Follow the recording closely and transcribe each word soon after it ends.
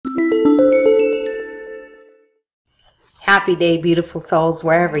Happy day, beautiful souls,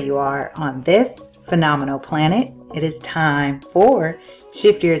 wherever you are on this phenomenal planet. It is time for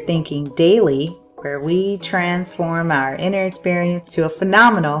Shift Your Thinking Daily, where we transform our inner experience to a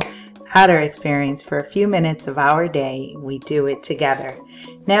phenomenal outer experience for a few minutes of our day. We do it together.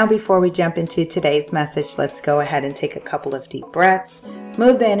 Now, before we jump into today's message, let's go ahead and take a couple of deep breaths,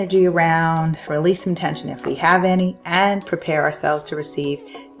 move the energy around, release some tension if we have any, and prepare ourselves to receive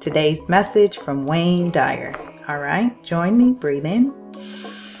today's message from Wayne Dyer. All right, join me. Breathe in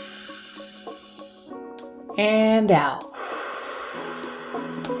and out.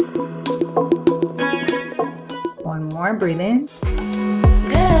 One more. Breathe in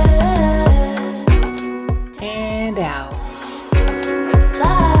and out.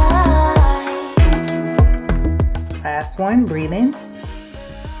 Last one. Breathe in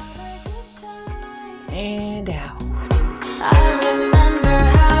and out.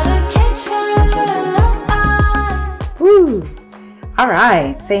 Woo! All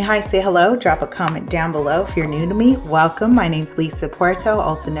right. Say hi, say hello, drop a comment down below if you're new to me. Welcome. My name's Lisa Puerto,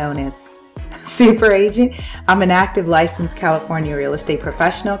 also known as Super Agent. I'm an active licensed California real estate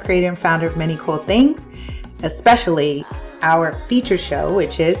professional, creator and founder of many cool things, especially our feature show,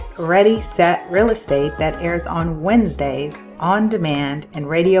 which is Ready, Set, Real Estate, that airs on Wednesdays on demand and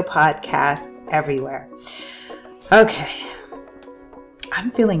radio podcasts everywhere. Okay. I'm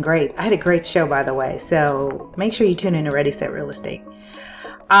feeling great. I had a great show, by the way, so make sure you tune in to Ready, Set, Real Estate.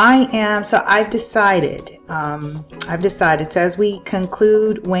 I've decided, so as we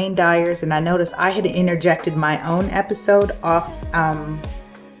conclude Wayne Dyer's, and I noticed I had interjected my own episode off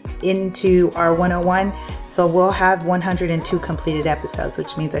into our 101, so we'll have 102 completed episodes,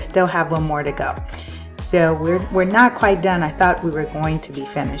 which means I still have one more to go. So we're not quite done. I thought we were going to be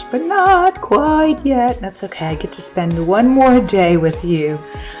finished, but not quite yet. That's okay. I get to spend one more day with you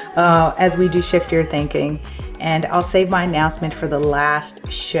as we do Shift Your Thinking. And I'll save my announcement for the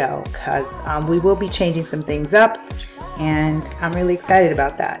last show because we will be changing some things up. And I'm really excited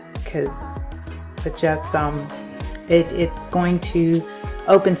about that because it's going to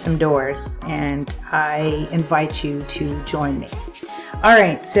open some doors, and I invite you to join me. All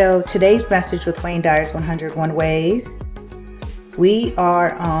right, so today's message with Wayne Dyer's 101 Ways. We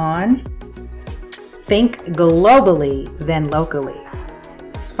are on Think Globally, Then Locally.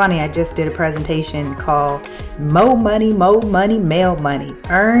 It's funny, I just did a presentation called Mo Money, Mail Money.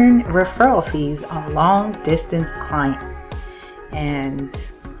 Earn referral fees on long distance clients. And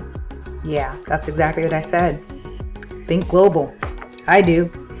yeah, that's exactly what I said. Think global. I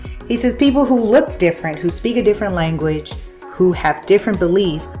do. He says people who look different, who speak a different language, who have different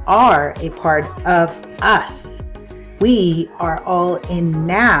beliefs are a part of us. We are all in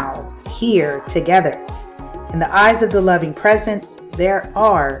now, here together. In the eyes of the loving presence, there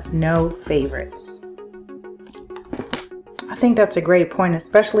are no favorites. I think that's a great point,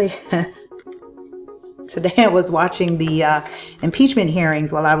 especially as today I was watching the impeachment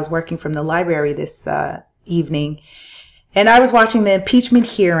hearings while I was working from the library this evening. And I was watching the impeachment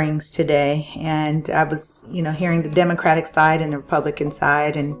hearings today, and I was, hearing the Democratic side and the Republican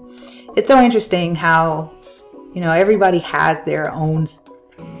side. And it's so interesting how, everybody has their own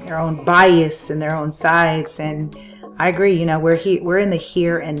bias and their own sides. And I agree, we're in the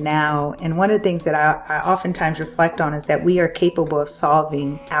here and now. And one of the things that I oftentimes reflect on is that we are capable of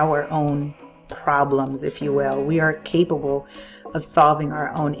solving our own problems, if you will. We are capable of solving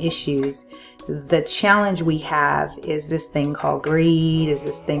our own issues. The challenge we have is this thing called greed, is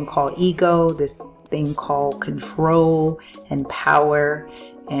this thing called ego, this thing called control and power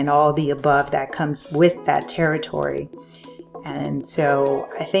and all the above that comes with that territory. And so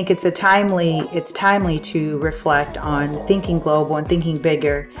I think it's timely to reflect on thinking global and thinking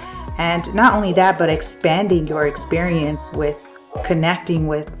bigger. And not only that, but expanding your experience with connecting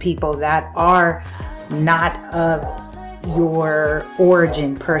with people that are not of your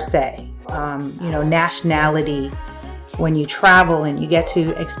origin per se. Nationality, when you travel and you get to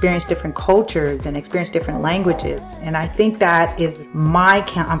experience different cultures and experience different languages. And I think that is my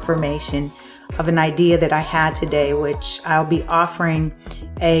confirmation of an idea that I had today, which I'll be offering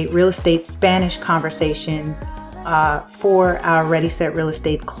a real estate Spanish conversations for our Ready, Set, Real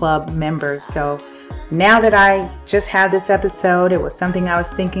Estate Club members. So now that I just had this episode, it was something I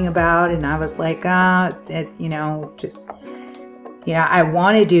was thinking about, and I was like, I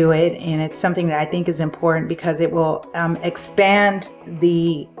want to do it, and it's something that I think is important because it will expand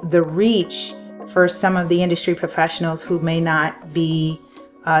the reach for some of the industry professionals who may not be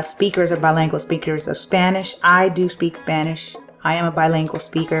speakers or bilingual speakers of Spanish. I do speak Spanish. I am a bilingual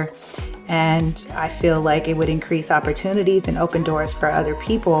speaker, and I feel like it would increase opportunities and open doors for other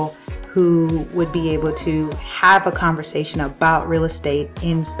people who would be able to have a conversation about real estate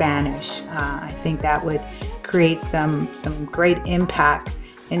in Spanish. I think that would create some great impact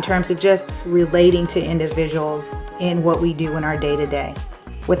in terms of just relating to individuals in what we do in our day-to-day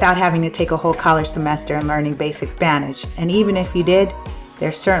without having to take a whole college semester and learning basic Spanish. And even if you did,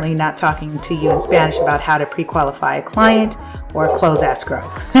 they're certainly not talking to you in Spanish about how to pre-qualify a client or close escrow.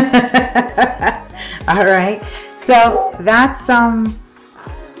 All right. So that's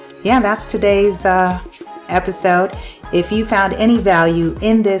today's episode. If you found any value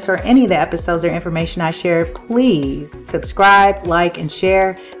in this or any of the episodes or information I shared, please subscribe, like, and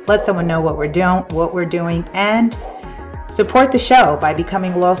share. Let someone know what we're doing, and support the show by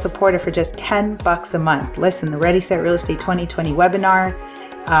becoming a loyal supporter for just $10 a month. Listen, the Ready Set Real Estate 2020 webinar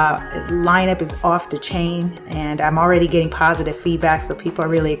lineup is off the chain, and I'm already getting positive feedback, so people are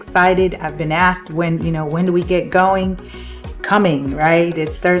really excited. I've been asked when do we get going? Coming, right?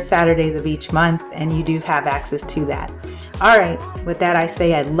 It's third Saturdays of each month, and you do have access to that. All right, with that I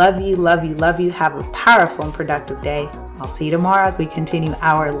say I love you, love you, love you. Have a powerful and productive day. I'll see you tomorrow as we continue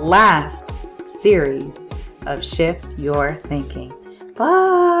our last series of Shift Your Thinking.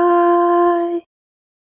 Bye.